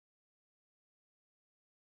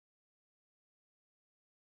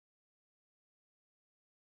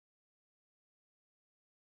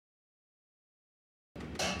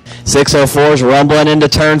604's rumbling into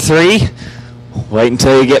turn 3. Wait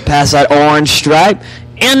until you get past that orange stripe.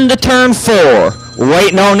 Into turn 4.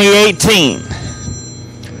 Waiting on the 18.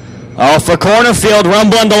 Off the corner, field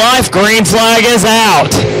rumbling to life. Green flag is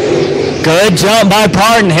out. Good jump by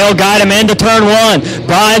Parton. He'll guide him into turn 1.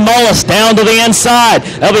 Brian Mullis down to the inside.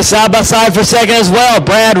 They'll be side by side for second as well.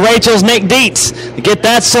 Brad Rachels, Nick Dietz. Get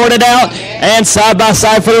that sorted out. And side by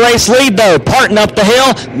side for the race lead though. Parton up the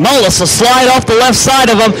hill. Mullis will slide off the left side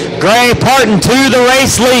of him. Gray Parton to the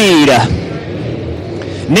race lead.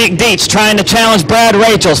 Nick Dietz trying to challenge Brad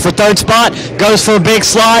Rachels for third spot. Goes for a big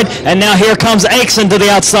slide. And now here comes Aikson to the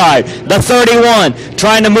outside. The 31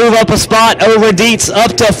 trying to move up a spot over Dietz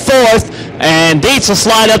up to fourth. And Dietz will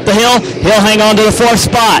slide up the hill. He'll hang on to the fourth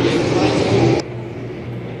spot.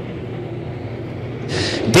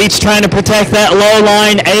 Dietz trying to protect that low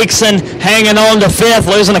line. Aikson hanging on to fifth,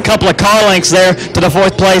 losing a couple of car lengths there to the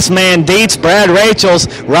fourth place man Dietz. Brad Rachels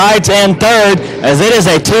rides in third as it is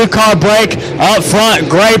a two-car break up front.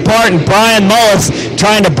 Gray Parton, Brian Mullis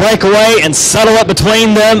trying to break away and settle up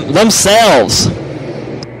between themselves.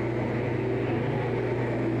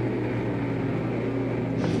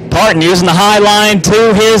 Parton using the high line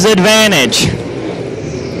to his advantage.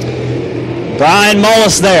 Brian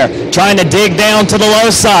Mullis there, trying to dig down to the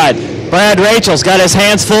low side. Brad Rachels got his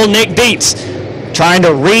hands full. Nick Dietz trying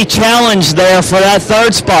to re-challenge there for that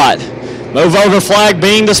third spot. Move over flag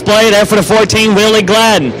being displayed there for the 14, Willie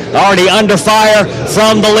Gladden. Already under fire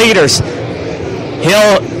from the leaders.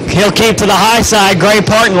 He'll keep to the high side. Gray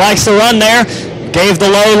Parton likes to run there. Gave the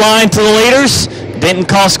low line to the leaders. Didn't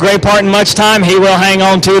cost Gray Parton much time. He will hang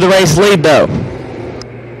on to the race lead though.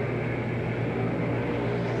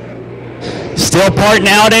 Still Parton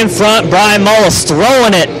out in front. Brian Mullis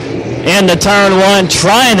throwing it into turn 1,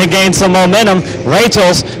 trying to gain some momentum.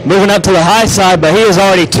 Rachels moving up to the high side, but he is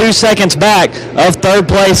already 2 seconds back of third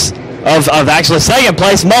place, of actually second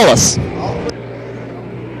place, Mullis.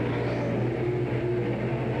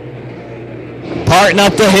 Parton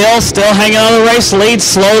up the hill, still hanging on the race lead,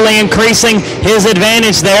 slowly increasing his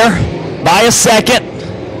advantage there by a second.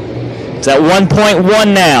 It's at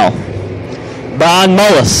 1.1 now. Brian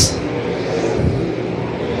Mullis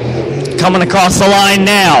coming across the line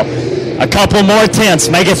now. A couple more tenths,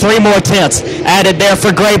 make it 3 more tenths added there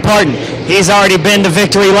for Gray Parton. He's already been to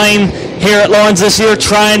victory lane here at Lawrence this year,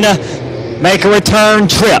 trying to make a return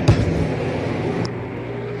trip.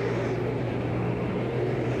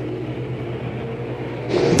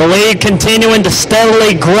 The lead continuing to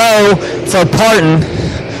steadily grow for Parton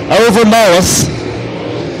over Mullis.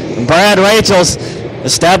 Brad Rachels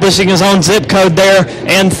establishing his own zip code there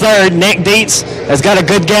in third. Nick Dietz has got a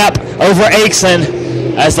good gap over Aikson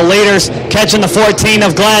as the leaders catching the 14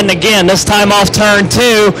 of Gladden again, this time off turn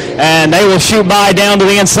 2, and they will shoot by down to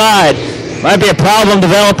the inside. Might be a problem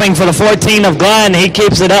developing for the 14 of Gladden. He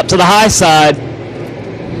keeps it up to the high side.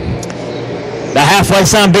 The halfway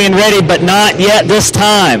sign being ready, but not yet this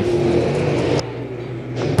time.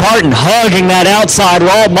 Parton hugging that outside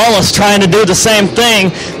wall. Mullis trying to do the same thing,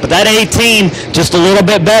 but that 18 just a little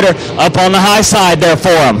bit better up on the high side there for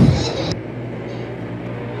him.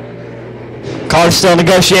 Car still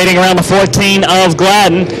negotiating around the 14 of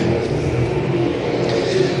Gladden.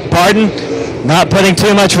 Parton not putting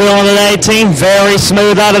too much wheel into the 18. Very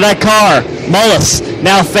smooth out of that car. Mullis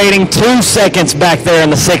now fading 2 seconds back there in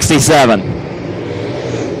the 67.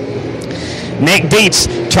 Nick Dietz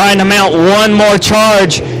trying to mount one more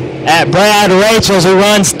charge at Brad Rachels, who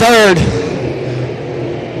runs third.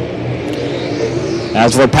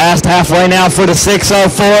 As we're past halfway now for the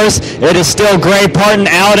 604s, it is still Gray Parton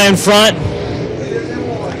out in front.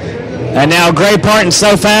 And now Gray Parton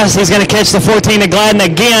so fast, he's going to catch the 14 of Gladden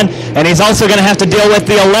again, and he's also going to have to deal with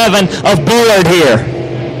the 11 of Bullard here.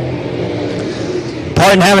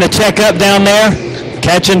 Parton having to check up down there.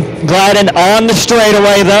 Catching Gladden on the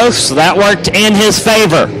straightaway, though, so that worked in his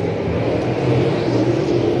favor.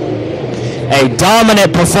 A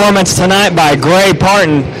dominant performance tonight by Gray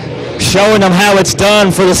Parton, showing them how it's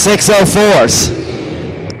done for the 604s.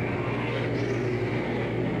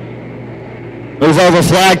 Move over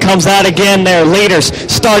flag comes out again there. Leaders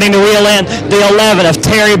starting to reel in the 11 of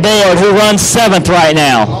Terry Bullard, who runs 7th right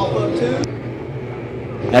now.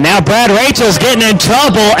 And now Brad Rachel's getting in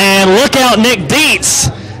trouble, and look out Nick Dietz,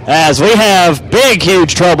 as we have big,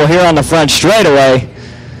 huge trouble here on the front straightaway.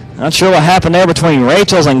 Not sure what happened there between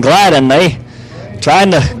Rachel's and Gladden. They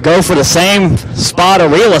trying to go for the same spot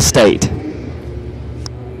of real estate.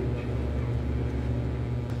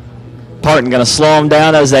 Parton going to slow them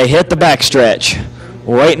down as they hit the backstretch.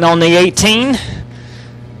 Waiting on the 18.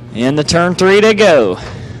 Into turn 3 to go.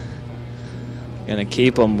 Going to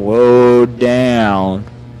keep them woe down.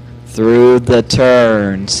 through the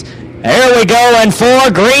turns. There we go, and 4,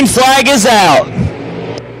 green flag is out.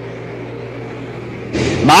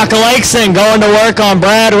 Michael Akeson going to work on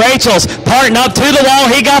Brad Rachels. Parton up to the wall.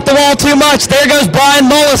 He got the wall too much. There goes Brian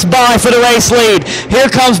Mullis by for the race lead. Here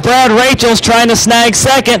comes Brad Rachels trying to snag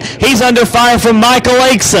second. He's under fire from Michael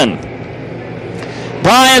Akeson.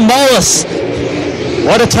 Brian Mullis.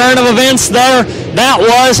 What a turn of events there that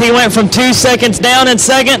was. He went from 2 seconds down in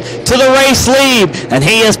second to the race lead. And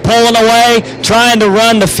he is pulling away, trying to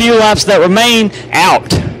run the few laps that remain out.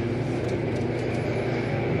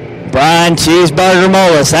 Brian Cheeseburger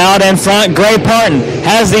Mullis out in front. Gray Parton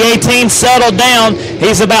has the 18 settled down.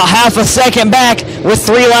 He's about half a second back with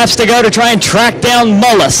 3 laps to go to try and track down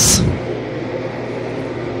Mullis.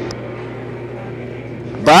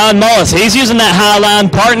 Brian Mullis, he's using that high line.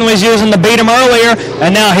 Parton was using to beat him earlier,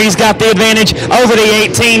 and now he's got the advantage over the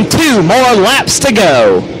 18. 2 more laps to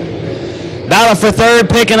go. Battle for third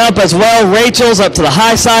picking up as well. Rachel's up to the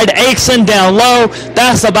high side. Akeson down low.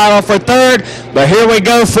 That's the battle for third. But here we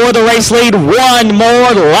go for the race lead. 1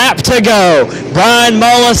 more lap to go. Brian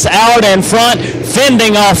Mullis out in front,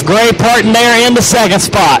 fending off Gray Parton there in the second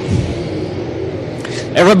spot.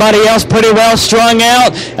 Everybody else pretty well strung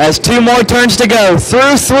out as 2 more turns to go.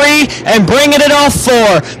 Through 3 and bringing it off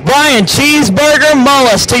 4. Brian Cheeseburger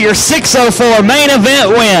Mullis to your 6:04 main event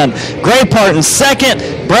win. Gray Parton second.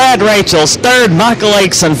 Brad Rachels third. Michael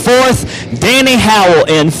Akeson fourth. Danny Howell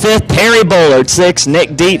in fifth. Terry Bullard sixth.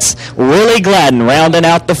 Nick Dietz, Willie Gladden rounding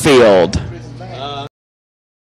out the field.